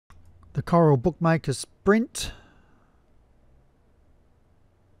The Coral Bookmakers Sprint.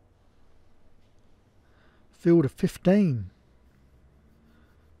 Field of 15.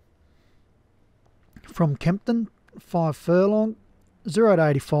 From Kempton, 5 furlong, 0 to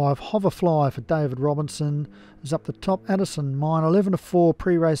 85, Hoverfly for David Robinson is up the top. Addison Mine, 11 to 4,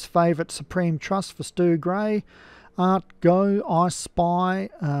 pre-race favourite, Supreme Trust for Stu Gray. Art Go, I Spy,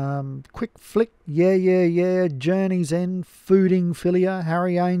 Quick Flick, Yeah, Journey's End, Fooding Filia,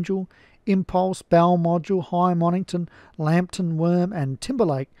 Harry Angel, Impulse, Bell Module, High Monington, Lambton Worm and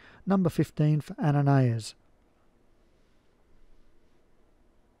Timberlake, number 15 for Ananias.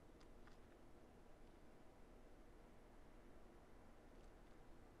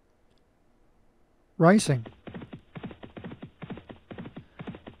 Racing.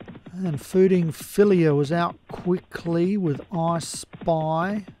 And Fooding Filia was out quickly with I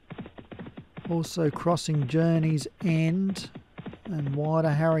Spy. Also crossing Journey's End and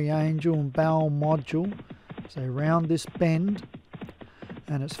wider Harry Angel and Bell Module. So round this bend.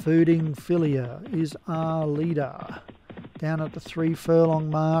 And it's Fooding Filia is our leader. Down at the 3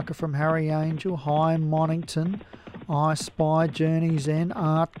 furlong marker from Harry Angel, High Monington. I Spy, Journey's End,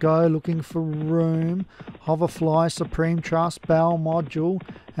 Art Go, looking for room. Hoverfly, Supreme Trust, Bell Module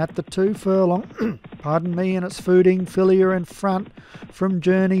at the 2 furlong. Pardon me, and it's Fooding Filia in front from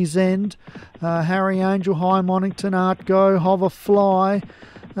Journey's End. Harry Angel, High Monington, Art Go, Hoverfly.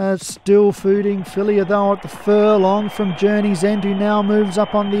 Still Fooding Filia though at the furlong from Journey's End, who now moves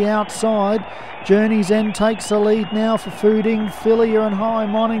up on the outside. Journey's End takes the lead now for Fooding Filia and High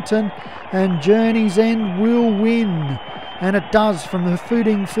Monington, and Journey's End will win. And it does from the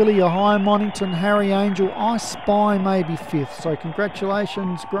Fooding Filia, High Monington, Harry Angel. I Spy may be 5th, so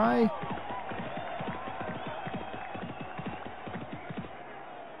congratulations, Gray.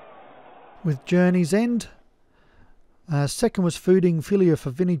 With Journey's End. Second was Fooding Filia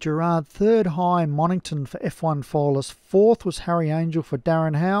for Vinnie Gerard. Third, High Monington for F1 Foalers. Fourth was Harry Angel for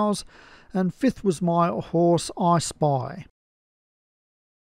Darren Howes. And fifth was my horse, I Spy.